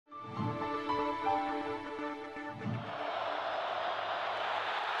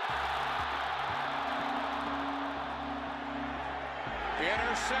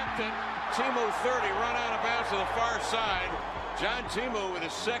intercepted. Timu 30, run out of bounds to the far side. John Timu with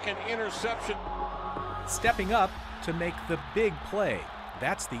his second interception. Stepping up to make the big play.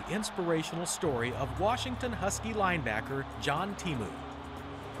 That's the inspirational story of Washington Husky linebacker John Timu.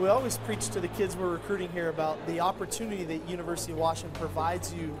 We always preach to the kids we're recruiting here about the opportunity that University of Washington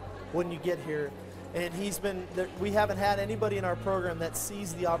provides you when you get here. And we haven't had anybody in our program that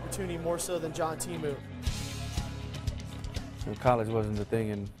sees the opportunity more so than John Timu. College wasn't the thing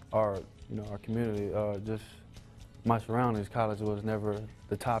in our community. Just my surroundings, college was never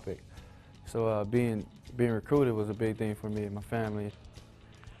the topic. So being recruited was a big thing for me and my family.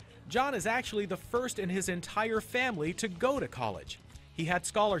 John is actually the first in his entire family to go to college. He had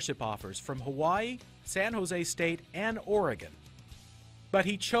scholarship offers from Hawaii, San Jose State, and Oregon. But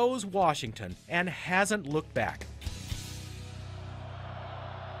he chose Washington and hasn't looked back.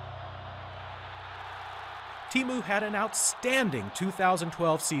 Timu had an outstanding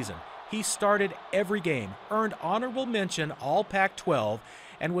 2012 season. He started every game, earned honorable mention All Pac-12,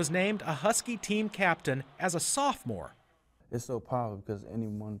 and was named a Husky team captain as a sophomore. It's so powerful because any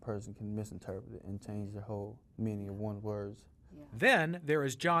one person can misinterpret it and change the whole meaning of one word. Then there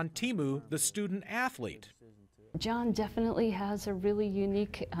is John Timu, the student athlete. John definitely has a really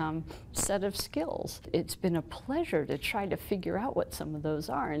unique set of skills. It's been a pleasure to try to figure out what some of those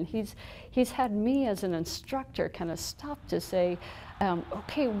are, and he's had me as an instructor kind of stop to say,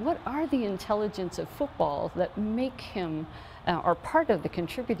 okay, what are the intelligence of football that make him, are part of the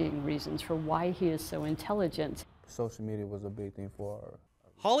contributing reasons for why he is so intelligent. Social media was a big thing for our...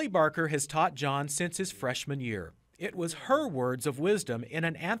 Holly Barker has taught John since his freshman year. It was her words of wisdom in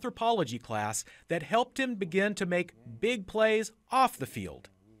an anthropology class that helped him begin to make big plays off the field.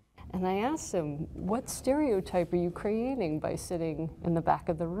 And I asked him, what stereotype are you creating by sitting in the back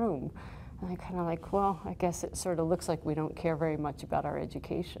of the room? And I kind of like, well, I guess it sort of looks like we don't care very much about our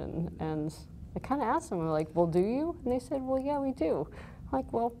education. And I kind of asked them, like, well, do you? And they said, well, yeah, we do. I'm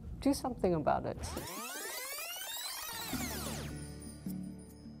like, well, do something about it.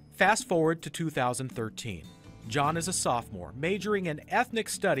 Fast forward to 2013. John is a sophomore, majoring in ethnic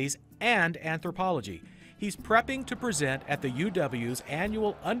studies and anthropology. He's prepping to present at the UW's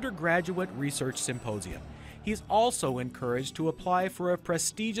annual Undergraduate Research Symposium. He's also encouraged to apply for a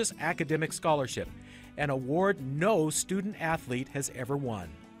prestigious academic scholarship, an award no student athlete has ever won.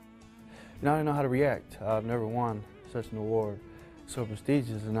 I didn't know how to react. I've never won such an award so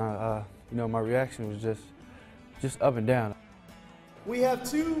prestigious, and my reaction was just up and down. We have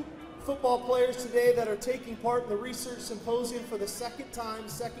two football players today that are taking part in the Research Symposium for the second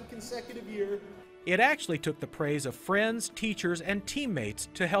consecutive year. It actually took the praise of friends, teachers, and teammates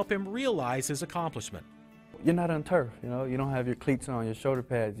to help him realize his accomplishment. You're not on turf, you don't have your cleats on, your shoulder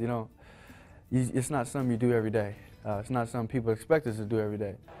pads, it's not something you do every day. It's not something people expect us to do every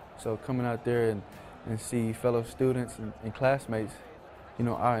day. So coming out there and see fellow students and classmates,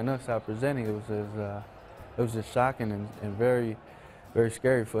 eyeing us out presenting, it was just shocking and very, very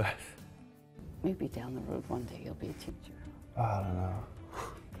scary for us. Maybe down the road one day you'll be a teacher. I don't know.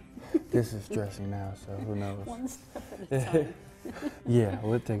 This is stressing now, so who knows? One step at a time. Yeah,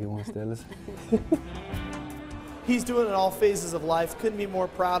 we'll take it one step. He's doing it in all phases of life. Couldn't be more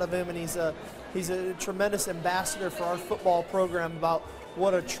proud of him, and he's a tremendous ambassador for our football program about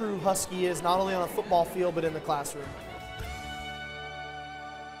what a true Husky is, not only on a football field, but in the classroom.